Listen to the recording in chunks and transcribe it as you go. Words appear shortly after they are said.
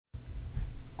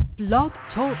Blog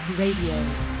Talk Radio.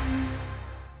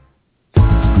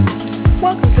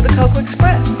 Welcome to the Cocoa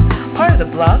Express, part of the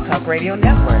Blog Talk Radio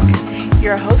Network.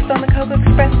 Your host on the Cocoa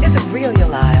Express is Aurelia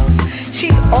Lyles.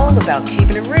 She's all about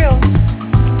keeping it real.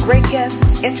 Great guests,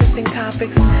 interesting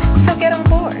topics, so get on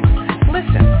board.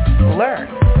 Listen, learn,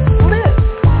 live.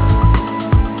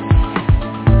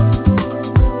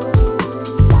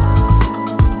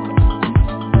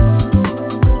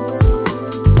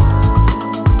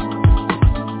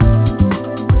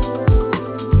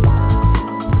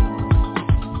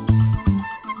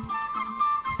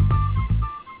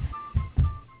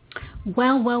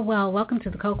 Well, welcome to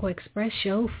the Cocoa Express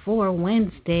show for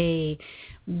Wednesday,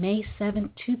 May 7th,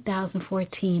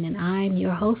 2014, and I'm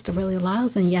your host, Aurelia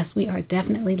Lyles, and yes, we are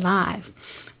definitely live.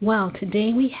 Well,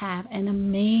 today we have an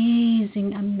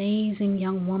amazing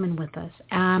young woman with us.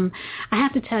 I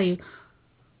have to tell you,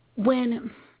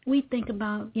 when we think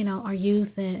about, our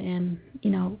youth and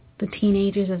the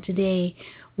teenagers of today,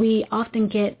 we often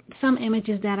get some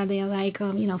images that are like,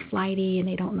 flighty, and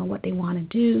they don't know what they want to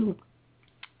do.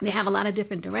 They have a lot of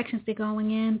different directions they're going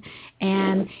in,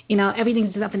 and,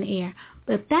 everything's up in the air.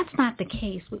 But that's not the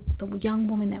case with the young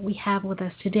woman that we have with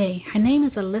us today. Her name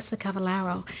is Alissa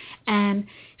Cavallaro, and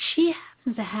she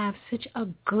happens to have such a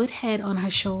good head on her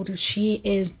shoulders. She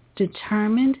is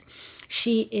determined.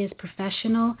 She is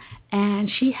professional, and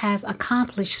she has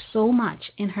accomplished so much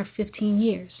in her 15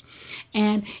 years.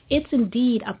 And it's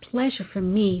indeed a pleasure for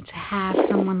me to have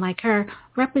someone like her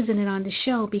represented on the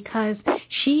show, because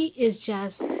she is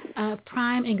just a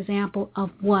prime example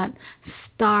of what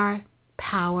star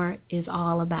power is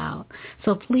all about.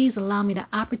 So please allow me the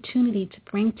opportunity to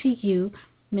bring to you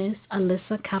Miss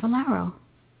Alissa Cavallaro.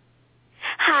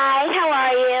 Hi, how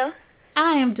are you?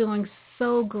 I am doing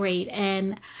so great,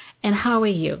 and how are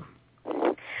you?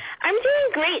 I'm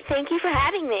doing great. Thank you for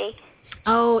having me.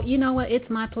 Oh, you know what? It's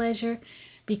my pleasure,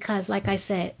 because, like I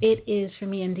said, it is for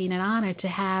me indeed an honor to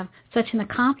have such an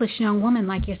accomplished young woman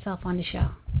like yourself on the show.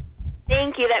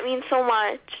 Thank you. That means so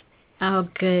much. Oh,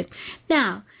 good.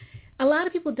 Now, a lot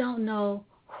of people don't know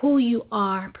who you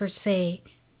are per se.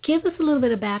 Give us a little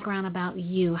bit of background about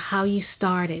you, how you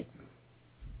started.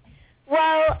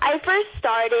 Well, I first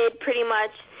started pretty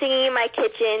much singing in my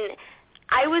kitchen.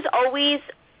 I was always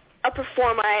a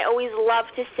performer. I always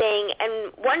loved to sing,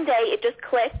 and one day it just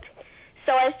clicked.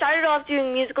 So I started off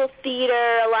doing musical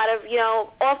theater, a lot of,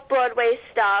 off-Broadway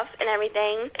stuff and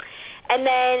everything. And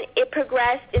then it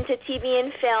progressed into TV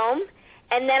and film.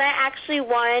 And then I actually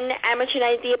won Amatuer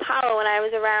Night at the Apollo when I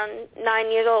was around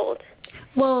 9 years old.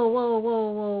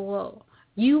 Whoa.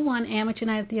 You won Amatuer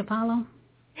Night at the Apollo?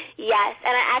 Yes,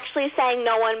 and I actually sang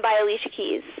No One by Alicia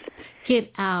Keys.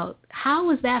 Get out. How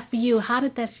was that for you? How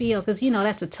did that feel? Because,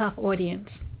 that's a tough audience.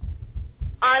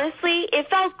 Honestly, it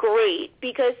felt great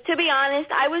because, to be honest,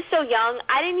 I was so young,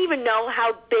 I didn't even know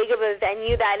how big of a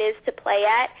venue that is to play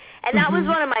at. And that was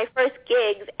one of my first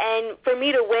gigs, and for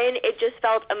me to win, it just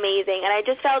felt amazing. And I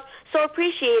just felt so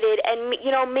appreciated, and,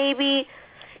 maybe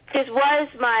this was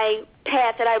my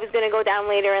path that I was going to go down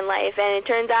later in life. And it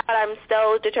turns out I'm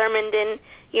still determined in,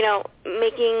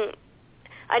 making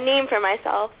a name for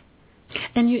myself.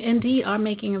 And you indeed are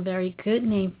making a very good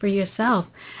name for yourself.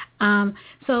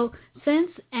 So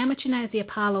since Amatuer Night at the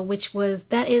Apollo,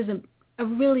 that is a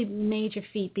really major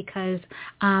feat, because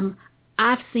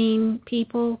I've seen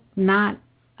people not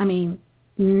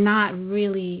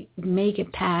really make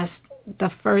it past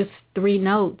the first three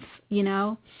notes,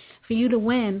 For you to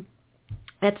win,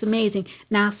 that's amazing.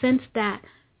 Now, since that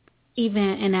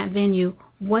event and that venue,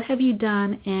 what have you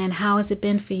done, and how has it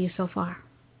been for you so far?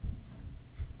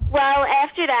 Well,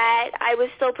 after that, I was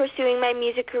still pursuing my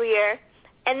music career.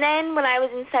 And then when I was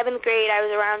in 7th grade, I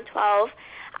was around 12,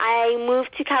 I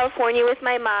moved to California with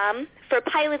my mom for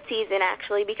pilot season,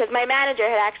 actually, because my manager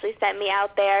had actually sent me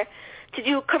out there to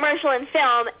do commercial and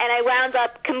film, and I wound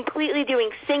up completely doing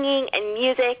singing and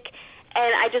music,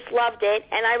 and I just loved it.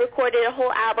 And I recorded a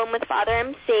whole album with Father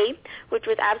MC, which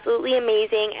was absolutely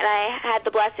amazing, and I had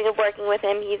the blessing of working with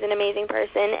him. He's an amazing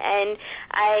person, and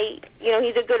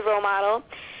he's a good role model.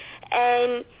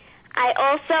 And I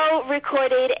also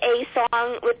recorded a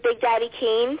song with Big Daddy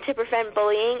Kane to prevent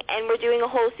bullying, and we're doing a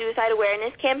whole suicide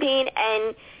awareness campaign,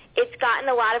 and it's gotten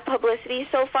a lot of publicity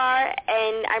so far,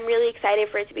 and I'm really excited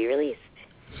for it to be released.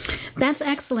 That's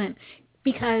excellent,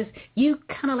 because you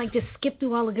kind of just skip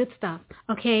through all the good stuff,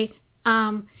 okay?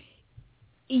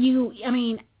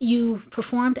 You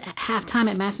performed at halftime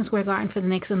at Madison Square Garden for the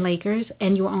Knicks and Lakers,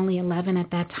 and you were only 11 at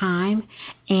that time,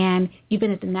 and you've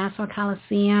been at the Nassau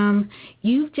Coliseum.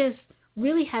 You just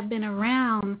really have been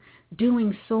around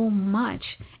doing so much,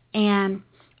 and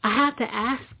I have to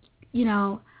ask,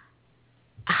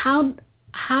 how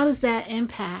does that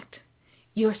impact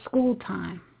your school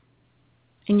time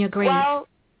and your grades? Well,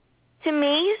 to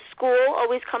me, school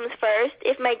always comes first.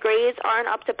 If my grades aren't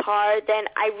up to par, then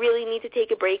I really need to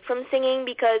take a break from singing,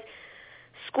 because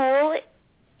school,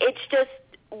 it's just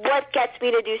what gets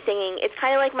me to do singing. It's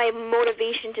kind of like my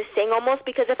motivation to sing almost,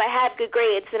 because if I have good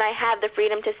grades, then I have the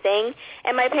freedom to sing.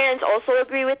 And my parents also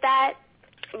agree with that,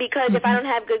 because if I don't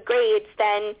have good grades,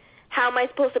 then how am I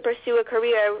supposed to pursue a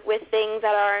career with things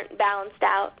that aren't balanced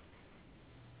out?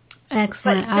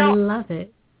 Excellent. I love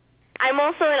it. I'm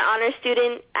also an honor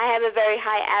student. I have a very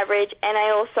high average, and I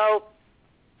also,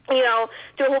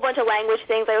 do a whole bunch of language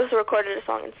things. I also recorded a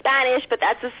song in Spanish, but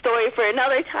that's a story for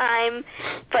another time.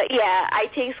 But, yeah, I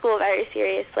take school very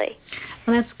seriously.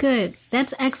 Well, that's good.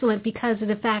 That's excellent, because of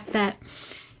the fact that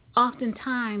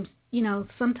oftentimes,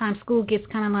 sometimes school gets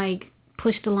kind of like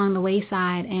pushed along the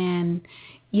wayside, and,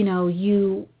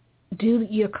 you do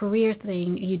your career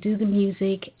thing, you do the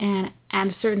music, and at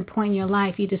a certain point in your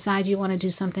life, you decide you want to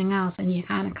do something else, and you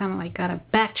kind of like got to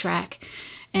backtrack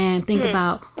and think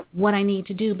about what I need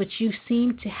to do. But you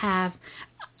seem to have,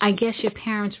 I guess your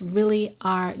parents really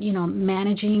are,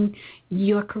 managing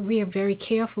your career very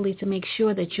carefully to make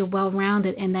sure that you're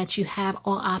well-rounded and that you have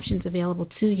all options available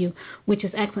to you, which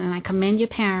is excellent. And I commend your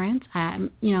parents. I,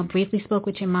 briefly spoke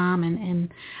with your mom, and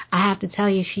I have to tell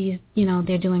you, she's,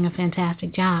 they're doing a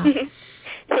fantastic job.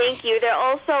 Thank you. They're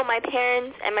also, my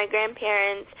parents and my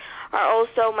grandparents are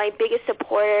also my biggest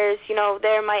supporters.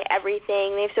 They're my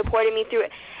everything. They've supported me through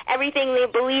everything. They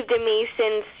believed in me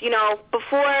since,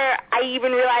 before I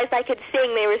even realized I could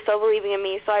sing, they were still believing in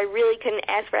me. So I really couldn't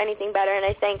ask for anything better, and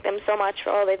I thank them so much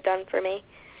for all they've done for me.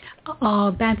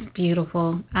 Oh, that's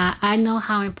beautiful. I know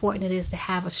how important it is to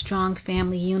have a strong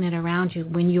family unit around you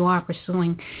when you are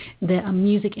pursuing the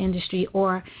music industry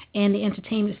or in the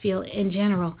entertainment field in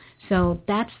general. So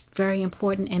that's very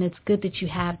important, and it's good that you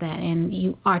have that, and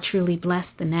you are truly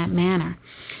blessed in that manner.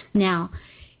 Now,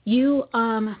 you,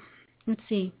 let's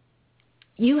see,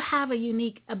 you have a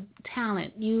unique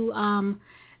talent. You, not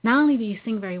only do you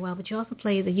sing very well, but you also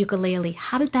play the ukulele.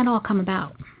 How did that all come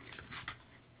about?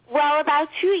 Well, about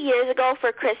 2 years ago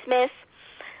for Christmas,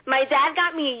 my dad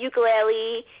got me a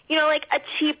ukulele, like a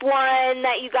cheap one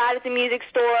that you got at the music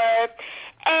store,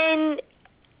 and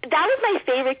that was my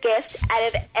favorite gift out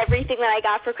of everything that I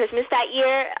got for Christmas that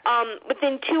year.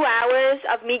 Within 2 hours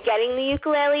of me getting the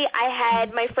ukulele, I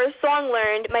had my first song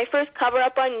learned, my first cover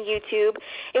up on YouTube.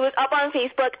 It was up on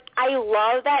Facebook. I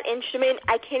love that instrument.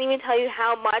 I can't even tell you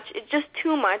how much. It's just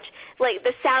too much. Like,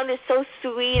 the sound is so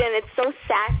sweet, and it's so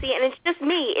sassy, and it's just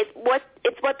me. It's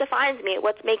what defines me.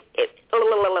 Let me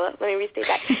restate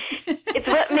that. It's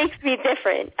what makes me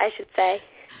different, I should say.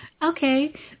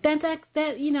 Okay, that's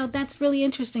really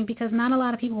interesting, because not a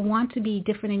lot of people want to be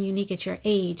different and unique at your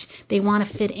age. They want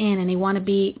to fit in, and they want to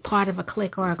be part of a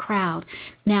clique or a crowd.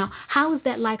 Now, how is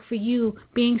that like for you,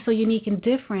 being so unique and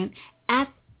different at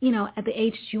the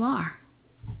age that you are?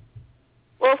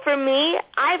 Well, for me,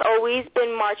 I've always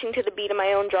been marching to the beat of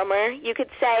my own drummer. You could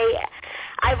say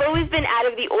I've always been out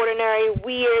of the ordinary,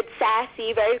 weird,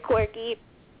 sassy, very quirky.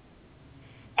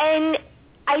 And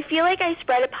I feel like I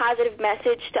spread a positive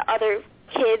message to other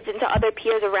kids and to other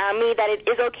peers around me that it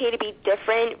is okay to be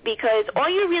different, because all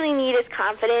you really need is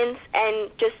confidence, and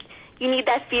just you need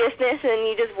that fierceness, and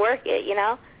you just work it,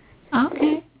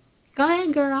 Okay. Go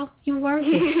ahead, girl. You work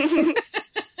it.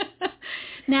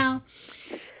 Now,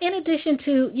 in addition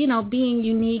to, being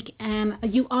unique, and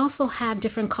you also have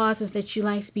different causes that you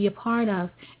like to be a part of.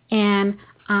 And,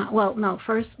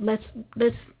 first, let's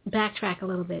backtrack a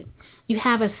little bit. You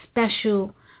have a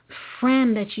special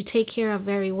friend that you take care of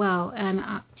very well, and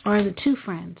or is it two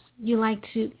friends? You like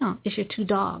to, it's your two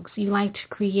dogs. You like to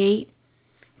create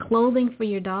clothing for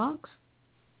your dogs?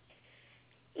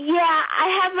 Yeah,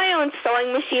 I have my own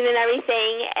sewing machine and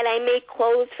everything, and I make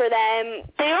clothes for them.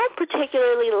 They don't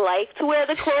particularly like to wear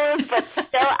the clothes, but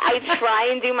still I try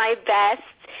and do my best.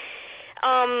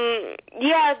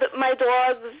 My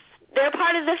dogs, they're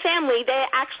part of the family. They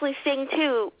actually sing,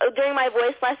 too. During my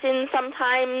voice lessons,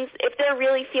 sometimes, if they're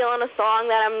really feeling a song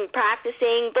that I'm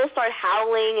practicing, they'll start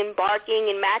howling and barking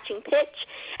and matching pitch,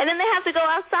 and then they have to go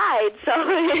outside, so...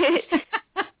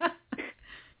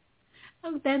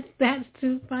 Oh, that's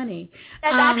too funny.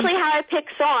 That's actually how I pick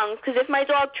songs, because if my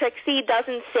dog Trixie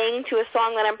doesn't sing to a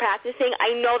song that I'm practicing,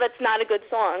 I know that's not a good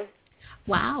song.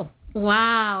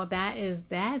 Wow,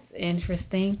 that's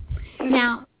interesting.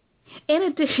 Now, in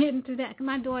addition to that,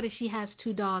 my daughter, she has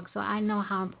two dogs, so I know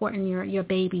how important your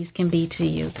babies can be to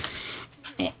you.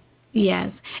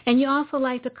 Yes, and you also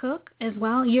like to cook as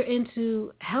well. You're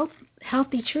into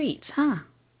healthy treats, huh?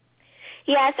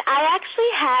 Yes, I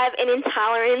actually have an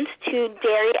intolerance to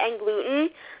dairy and gluten,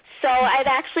 so I've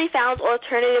actually found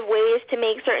alternative ways to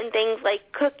make certain things like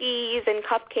cookies and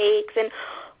cupcakes and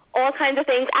all kinds of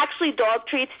things. Actually, dog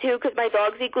treats, too, because my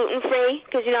dogs eat gluten-free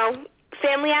because, you know,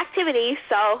 family activity,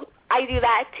 so I do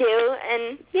that, too,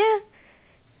 and, yeah.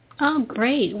 Oh,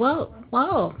 great. Well,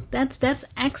 whoa, that's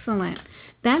excellent.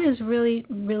 That is really,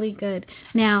 really good.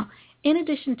 Now, in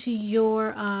addition to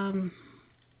your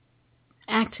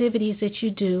activities that you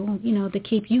do, you know, to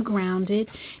keep you grounded,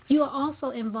 you are also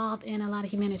involved in a lot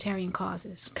of humanitarian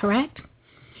causes, correct?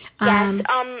 Yes.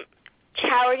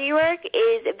 Charity work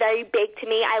is very big to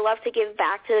me. I love to give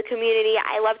back to the community.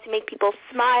 I love to make people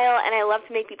smile, and I love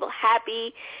to make people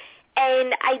happy.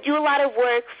 And I do a lot of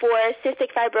work for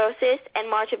cystic fibrosis and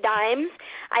March of Dimes.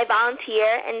 I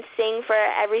volunteer and sing for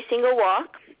every single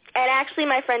walk. And actually,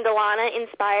 my friend Alana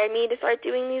inspired me to start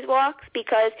doing these walks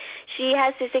because she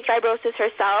has cystic fibrosis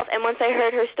herself. And once I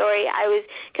heard her story, I was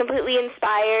completely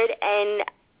inspired, and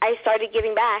I started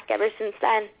giving back ever since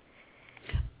then.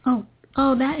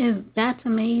 Oh, that's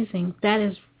amazing. That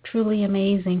is truly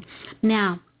amazing.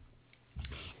 Now,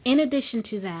 in addition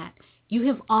to that, you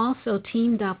have also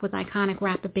teamed up with iconic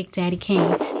rapper Big Daddy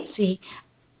Kane. See,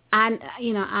 I'm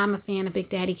a fan of Big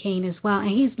Daddy Kane as well, and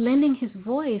he's lending his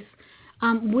voice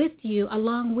along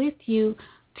with you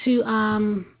to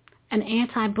an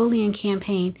anti-bullying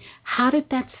campaign. How did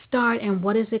that start, and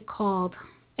what is it called?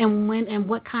 And when and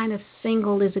what kind of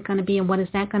single is it going to be, and what is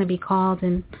that going to be called,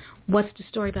 and what's the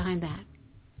story behind that?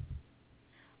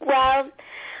 Well,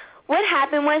 what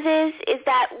happened is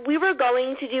that we were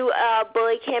going to do a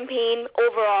bully campaign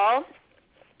overall,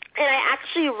 and I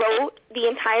actually wrote the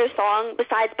entire song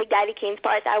besides Big Daddy Kane's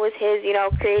part. That was his,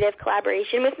 creative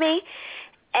collaboration with me.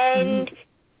 And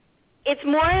it's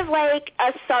more of like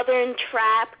a southern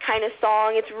trap kind of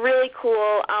song. It's really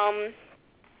cool.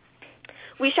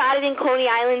 We shot it in Coney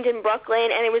Island in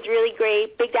Brooklyn, and it was really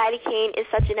great. Big Daddy Kane is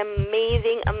such an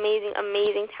amazing, amazing,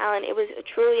 amazing talent. It was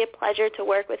truly a pleasure to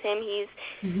work with him.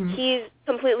 He's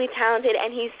completely talented,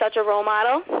 and he's such a role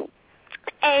model.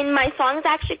 And my song is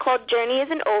actually called Journey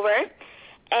Isn't Over,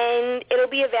 and it'll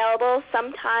be available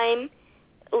sometime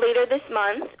later this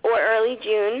month or early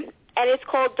June. And it's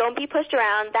called Don't Be Pushed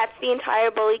Around. That's the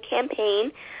entire bully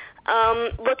campaign.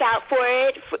 Look out for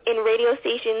it in radio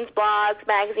stations, blogs,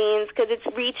 magazines, because it's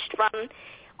reached from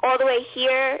all the way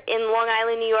here in Long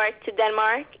Island, New York, to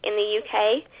Denmark in the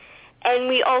UK. And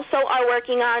we also are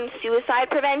working on suicide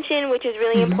prevention, which is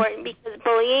really important because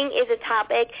bullying is a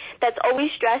topic that's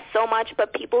always stressed so much,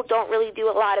 but people don't really do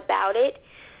a lot about it.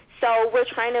 So we're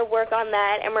trying to work on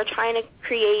that, and we're trying to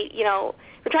create,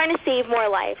 we're trying to save more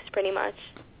lives, pretty much.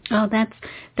 Oh,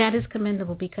 that is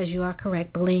commendable because you are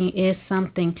correct. Bullying is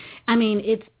something. I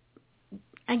mean,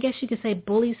 I guess you could say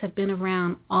bullies have been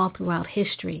around all throughout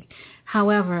history.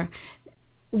 However,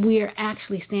 we're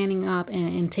actually standing up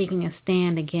and taking a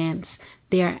stand against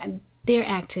their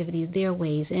activities, their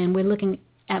ways, and we're looking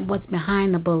at what's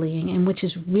behind the bullying, and which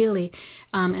is really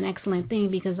an excellent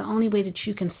thing because the only way that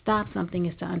you can stop something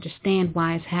is to understand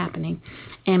why it's happening.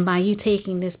 And by you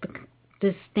taking this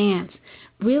stance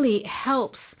really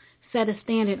helps set a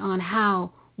standard on how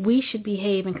we should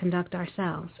behave and conduct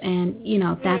ourselves. And,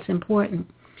 that's important.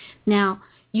 Now,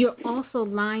 you're also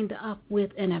lined up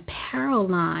with an apparel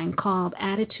line called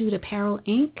Attitude Apparel,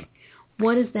 Inc.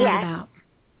 What is that about?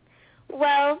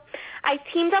 Well, I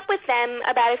teamed up with them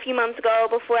about a few months ago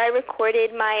before I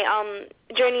recorded my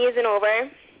Journey Isn't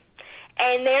Over.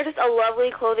 And they're just a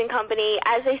lovely clothing company.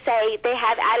 As they say, they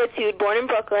have attitude, born in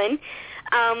Brooklyn.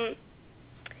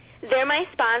 They're my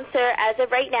sponsor as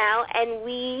of right now, and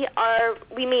we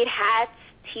made hats,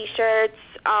 T-shirts.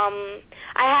 I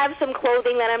have some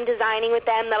clothing that I'm designing with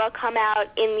them that'll come out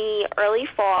in the early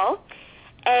fall.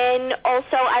 And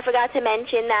also, I forgot to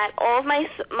mention that all of my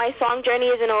song Journey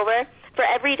Isn't Over. For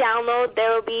every download,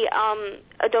 there will be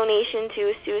a donation to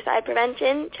a suicide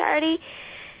prevention charity.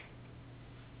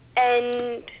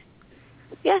 And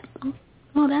yeah.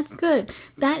 Oh, that's good.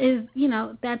 That is,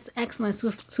 that's excellent.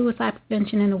 Suicide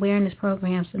prevention and awareness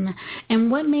programs.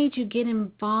 And what made you get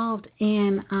involved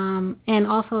in and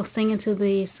also sing into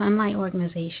the Sunlight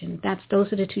organization?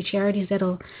 Those are the two charities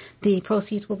the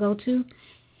proceeds will go to?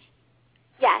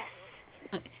 Yes.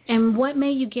 And what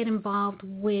made you get involved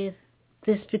with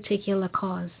this particular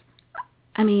cause?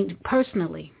 I mean,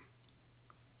 personally.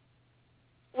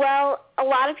 Well, a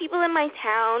lot of people in my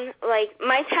town,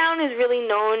 my town is really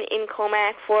known in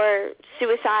Comac for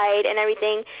suicide and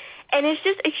everything, and it's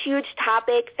just a huge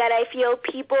topic that I feel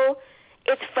people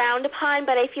it's frowned upon,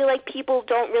 but I feel like people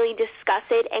don't really discuss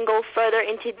it and go further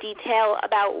into detail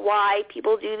about why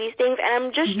people do these things. And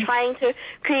I'm just trying to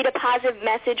create a positive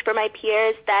message for my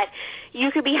peers that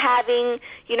you could be having,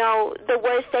 the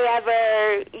worst day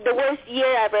ever, the worst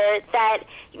year ever, that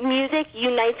music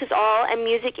unites us all, and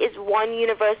music is one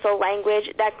universal language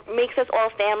that makes us all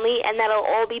family, and that it'll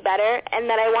all be better, and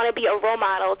that I want to be a role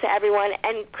model to everyone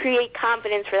and create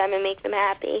confidence for them and make them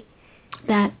happy.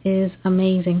 That is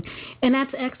amazing. And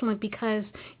that's excellent because,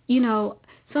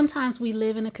 sometimes we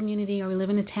live in a community or we live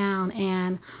in a town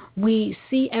and we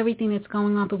see everything that's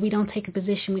going on, but we don't take a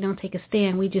position, we don't take a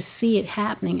stand, we just see it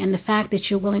happening. And the fact that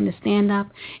you're willing to stand up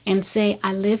and say,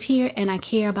 I live here and I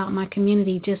care about my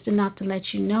community just enough to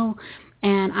let you know,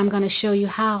 and I'm going to show you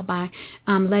how by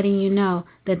letting you know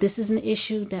that this is an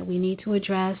issue that we need to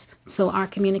address so our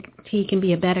community can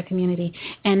be a better community.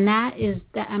 And that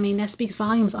speaks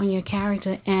volumes on your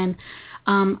character and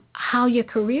how your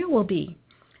career will be.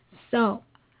 So,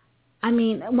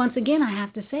 once again, I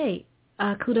have to say,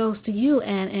 kudos to you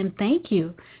and thank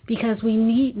you, because we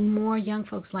need more young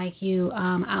folks like you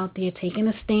out there taking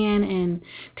a stand and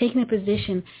taking a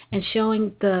position and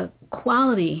showing the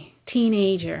quality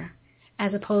teenager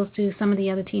as opposed to some of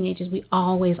the other teenagers we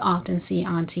always often see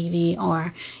on TV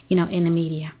or, in the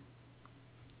media.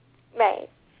 Right.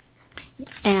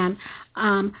 And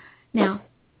now,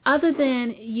 other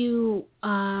than you,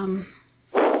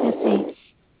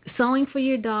 sewing for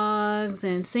your dogs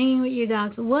and singing with your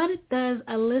dogs, what does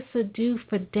Alissa do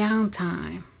for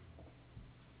downtime?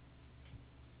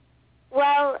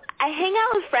 Well, I hang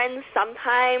out with friends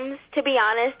sometimes. To be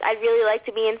honest, I'd really like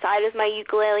to be inside with my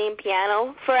ukulele and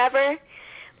piano forever.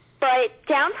 But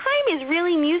downtime is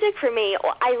really music for me.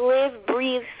 I live,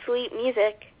 breathe, sleep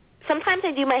music. Sometimes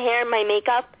I do my hair and my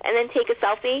makeup and then take a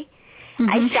selfie.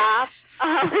 I shop.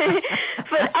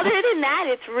 But other than that,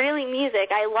 it's really music.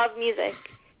 I love music.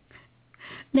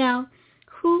 Now,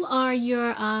 who are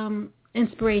your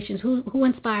inspirations? Who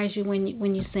inspires you when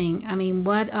you sing?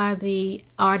 What are the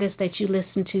artists that you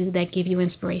listen to that give you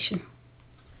inspiration?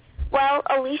 Well,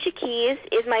 Alicia Keys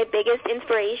is my biggest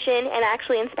inspiration and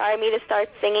actually inspired me to start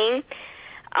singing.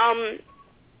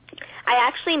 I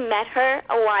actually met her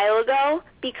a while ago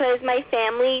because my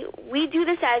family, we do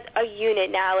this as a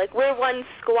unit now. Like, we're one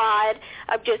squad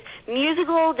of just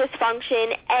musical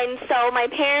dysfunction, and so my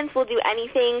parents will do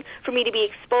anything for me to be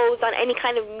exposed on any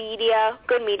kind of media,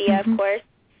 good media, of course.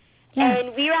 Yeah.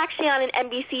 And we were actually on an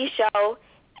NBC show,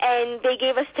 and they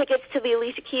gave us tickets to the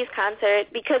Alicia Keys concert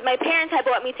because my parents had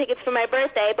bought me tickets for my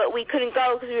birthday, but we couldn't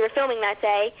go because we were filming that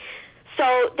day.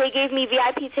 So they gave me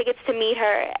VIP tickets to meet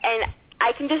her, and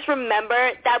I can just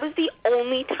remember that was the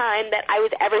only time that I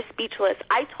was ever speechless.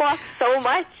 I talked so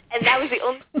much, and that was the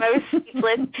only time I was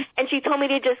speechless. And she told me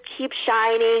to just keep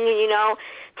shining,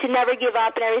 to never give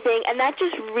up and everything. And that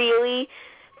just really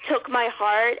took my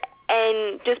heart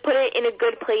and just put it in a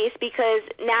good place, because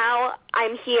now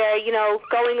I'm here,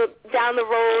 going down the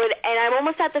road, and I'm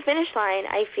almost at the finish line,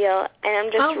 I feel. And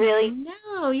I'm just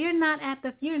No, you're not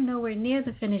you're nowhere near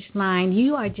the finish line.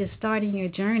 You are just starting your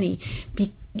journey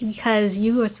because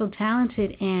you are so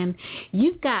talented, and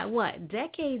you've got,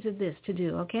 decades of this to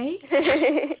do, okay?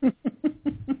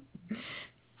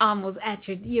 Almost at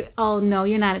you're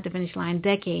not at the finish line.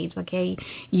 Decades, okay?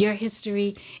 Your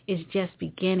history is just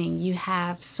beginning. You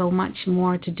have so much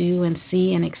more to do and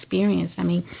see and experience.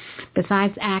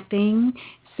 Besides acting,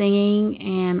 singing,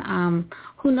 and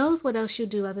who knows what else you'll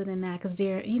do other than that, because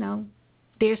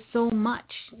there's so much.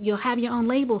 You'll have your own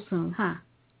label soon, huh?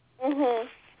 Mhm.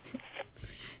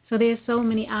 So there's so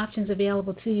many options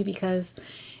available to you because,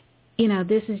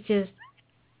 this is just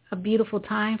a beautiful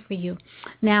time for you.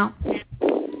 Now,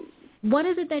 what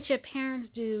is it that your parents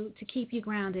do to keep you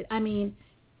grounded?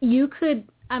 You could,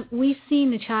 we've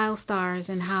seen the child stars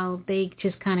and how they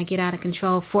just kind of get out of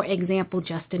control. For example,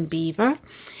 Justin Bieber.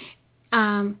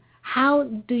 How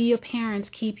do your parents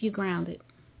keep you grounded?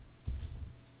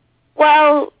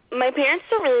 Well, my parents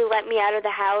don't really let me out of the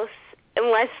house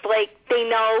unless, they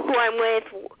know who I'm with,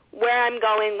 where I'm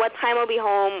going, what time I'll be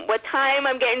home, what time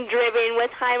I'm getting driven,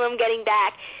 what time I'm getting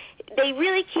back. They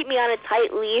really keep me on a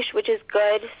tight leash, which is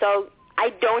good, so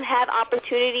I don't have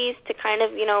opportunities to kind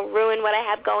of, ruin what I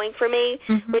have going for me,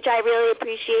 which I really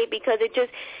appreciate, because it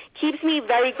just keeps me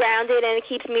very grounded, and it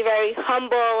keeps me very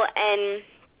humble and,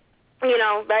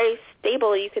 very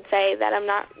stable, you could say, that I'm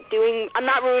not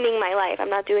ruining my life. I'm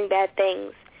not doing bad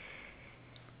things.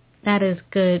 That is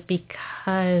good,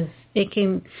 because it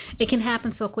can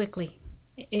happen so quickly.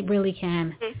 It really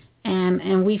can. Mm-hmm.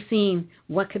 And we've seen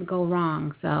what could go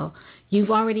wrong. So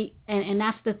you've already, and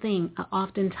that's the thing.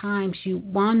 Oftentimes you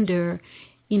wonder,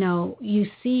 you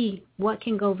see what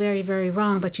can go very, very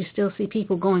wrong, but you still see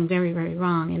people going very, very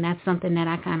wrong. And that's something that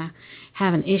I kind of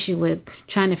have an issue with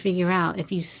trying to figure out.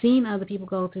 If you've seen other people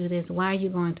go through this, why are you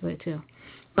going through it too?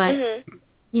 But,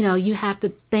 you have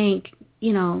to thank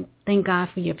God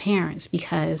for your parents,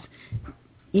 because,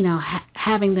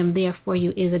 having them there for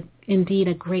you is indeed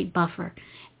a great buffer.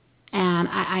 And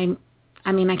I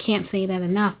can't say that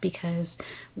enough, because,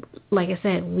 like I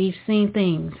said, we've seen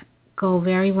things go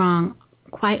very wrong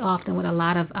quite often with a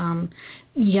lot of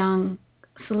young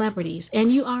celebrities.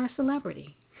 And you are a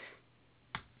celebrity.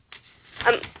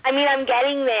 I'm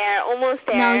getting there, almost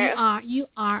there. No, you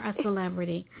are a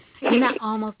celebrity. You're not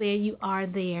almost there, you are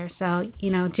there. So,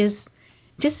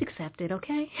 just accept it,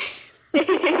 okay?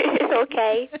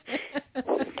 Okay.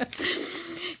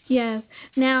 Yes.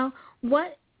 Now,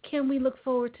 what can we look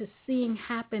forward to seeing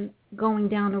happen going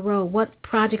down the road? What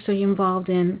projects are you involved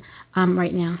in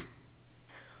right now?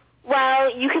 Well,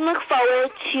 you can look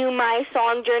forward to my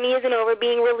song Journey Isn't Over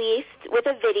being released with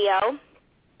a video.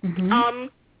 Mm-hmm.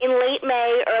 In late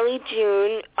May, early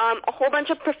June, a whole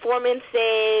bunch of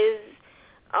performances,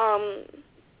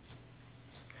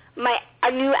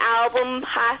 a new album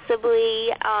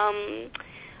possibly,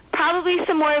 probably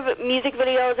some more music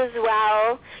videos as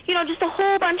well. Just a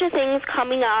whole bunch of things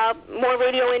coming up, more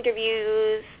radio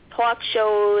interviews, talk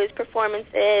shows,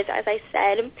 performances, as I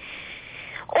said.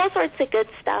 All sorts of good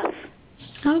stuff.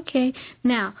 Okay.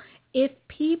 Now, if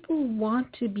people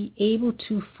want to be able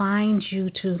to find you,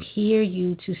 to hear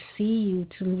you, to see you,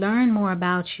 to learn more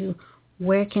about you,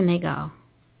 where can they go?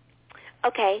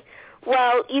 Okay.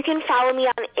 Well, you can follow me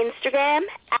on Instagram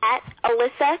at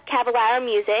Alissa Cavallaro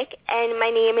Music, and my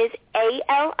name is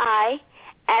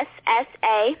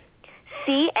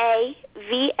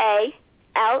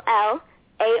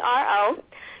ALISSACAVALLARO.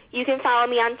 You can follow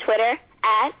me on Twitter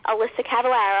at Alissa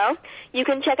Cavallaro. You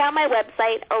can check out my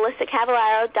website,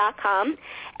 alissacavallaro.com,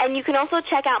 and you can also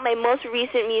check out my most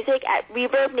recent music at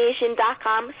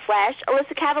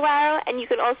reverbnation.com/Alissa Cavallaro, and you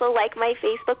can also like my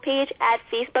Facebook page at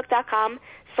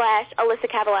facebook.com/Alissa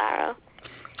Cavallaro.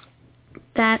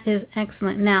 That is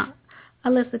excellent. Now,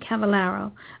 Alissa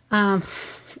Cavallaro,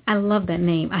 I love that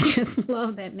name. I just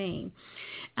love that name.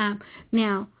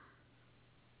 Now,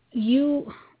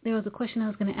 there was a question I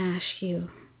was going to ask you.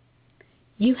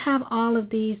 You have all of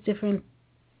these different,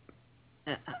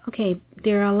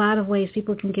 there are a lot of ways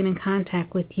people can get in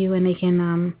contact with you, and they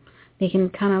can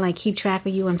kind of like keep track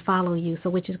of you and follow you,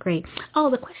 so which is great. Oh,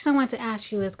 the question I wanted to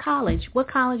ask you is college. What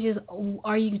colleges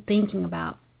are you thinking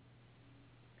about?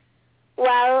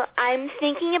 Well, I'm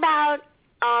thinking about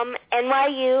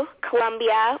NYU,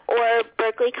 Columbia, or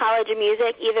Berklee College of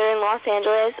Music, either in Los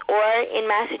Angeles or in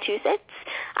Massachusetts.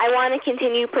 I want to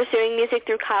continue pursuing music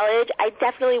through college. I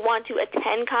definitely want to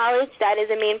attend college. That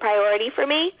is a main priority for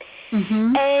me.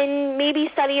 Mm-hmm. And maybe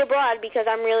study abroad, because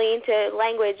I'm really into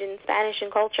language and Spanish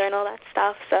and culture and all that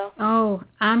stuff. So. Oh,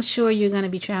 I'm sure you're going to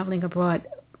be traveling abroad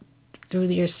through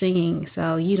your singing,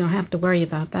 so you don't have to worry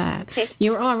about that.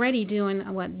 You're already doing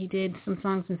what you did, some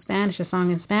songs in Spanish, a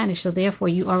song in Spanish, so therefore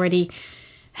you already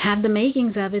have the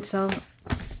makings of it, so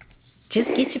just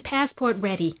get your passport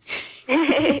ready.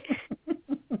 Because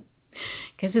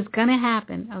it's going to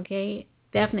happen, okay?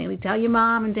 Definitely. Tell your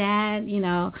mom and dad,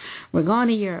 we're going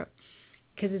to Europe,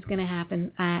 because it's going to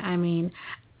happen.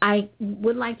 I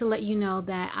would like to let you know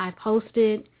that I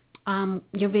posted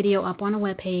your video up on a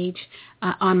webpage,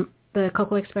 on the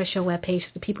Coco Express Show webpage,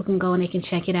 so people can go and they can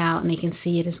check it out and they can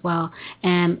see it as well,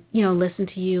 and listen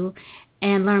to you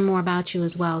and learn more about you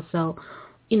as well. So,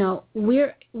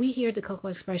 we here at the Coco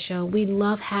Express Show, we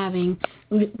love having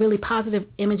really positive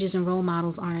images and role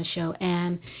models on our show,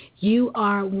 and you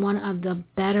are one of the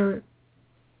better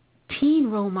teen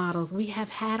role models we have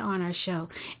had on our show.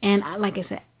 And like I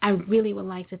said, I really would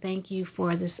like to thank you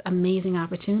for this amazing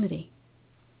opportunity.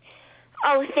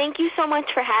 Oh, thank you so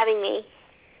much for having me.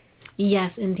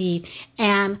 Yes, indeed.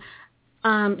 And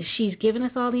she's given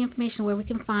us all the information where we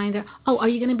can find her. Oh, are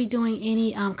you going to be doing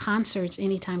any concerts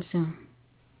anytime soon?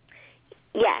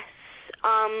 Yes.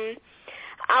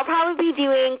 I'll probably be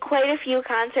doing quite a few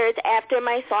concerts after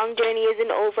my song Journey Isn't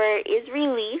Over is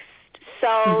released.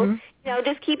 So,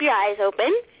 just keep your eyes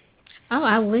open. Oh,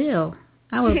 I will.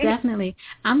 I will definitely.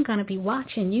 I'm going to be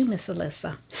watching you, Miss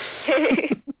Alissa.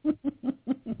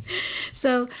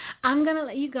 So I'm going to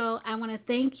let you go. I want to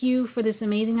thank you for this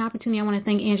amazing opportunity. I want to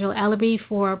thank Angela Ellerby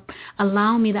for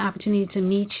allowing me the opportunity to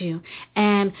meet you.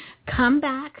 And come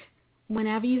back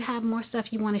whenever you have more stuff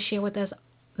you want to share with us.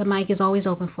 The mic is always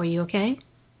open for you, okay?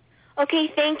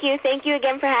 Okay, thank you. Thank you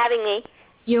again for having me.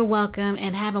 You're welcome,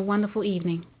 and have a wonderful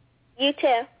evening. You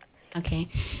too. Okay.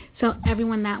 So,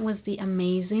 everyone, that was the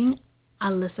amazing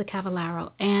Alissa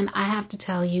Cavallaro. And I have to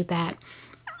tell you that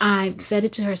I've said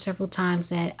it to her several times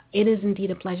that it is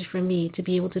indeed a pleasure for me to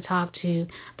be able to talk to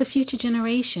the future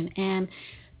generation. And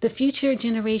the future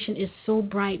generation is so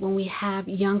bright when we have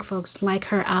young folks like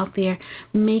her out there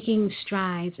making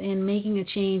strides and making a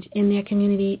change in their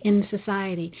community, in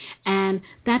society. And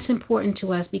that's important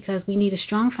to us because we need a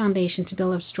strong foundation to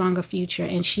build a stronger future,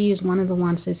 and she is one of the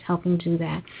ones that's helping do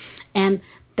that. And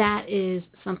that is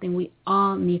something we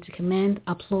all need to commend,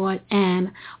 applaud,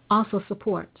 and also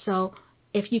support. So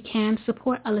if you can,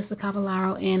 support Alissa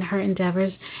Cavallaro in her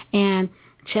endeavors and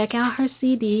check out her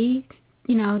CD.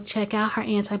 Check out her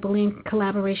anti-bullying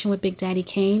collaboration with Big Daddy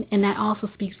Kane, and that also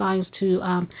speaks volumes to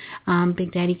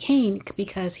Big Daddy Kane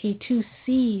because he too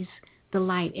sees the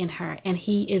light in her, and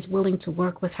he is willing to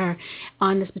work with her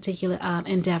on this particular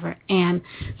endeavor. And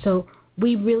so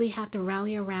we really have to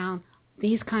rally around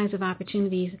these kinds of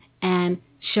opportunities and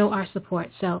show our support.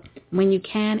 So when you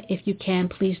can, if you can,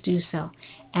 please do so.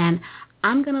 And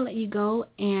I'm going to let you go,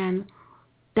 and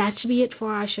that should be it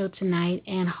for our show tonight.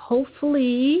 And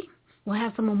hopefully we'll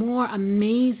have some more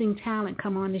amazing talent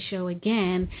come on the show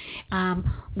again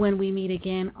when we meet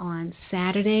again on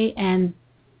Saturday. And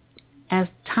as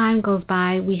time goes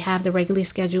by, we have the regularly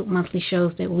scheduled monthly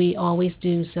shows that we always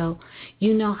do. So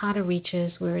you know how to reach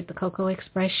us. We're at the Cocoa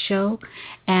Express Show,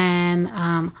 and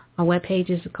our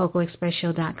webpage is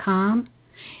cocoaexpressshow.com.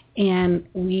 And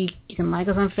you can like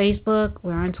us on Facebook.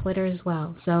 We're on Twitter as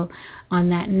well. So on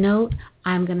that note,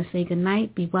 I'm going to say good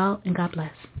night, be well, and God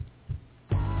bless.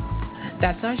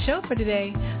 That's our show for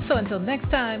today. So until next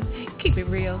time, keep it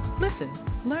real, listen,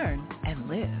 learn, and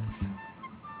live.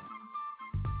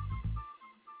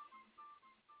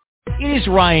 It is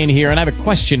Ryan here, and I have a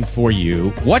question for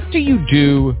you. What do you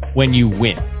do when you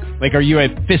win? Like, are you a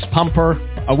fist pumper,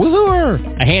 a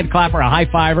woohooer, a hand clapper, a high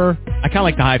fiver? I kind of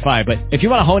like the high five, but if you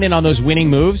want to hone in on those winning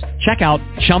moves, check out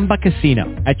Chumba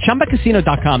Casino. At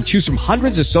ChumbaCasino.com, choose from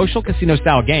hundreds of social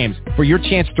casino-style games for your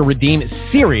chance to redeem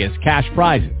serious cash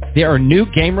prizes. There are new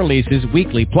game releases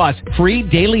weekly, plus free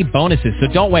daily bonuses. So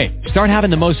don't wait. Start having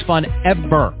the most fun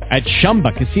ever at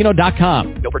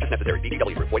ChumbaCasino.com. No purchase necessary.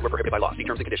 VGW Group. Void where prohibited by law. See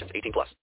terms and conditions. 18+.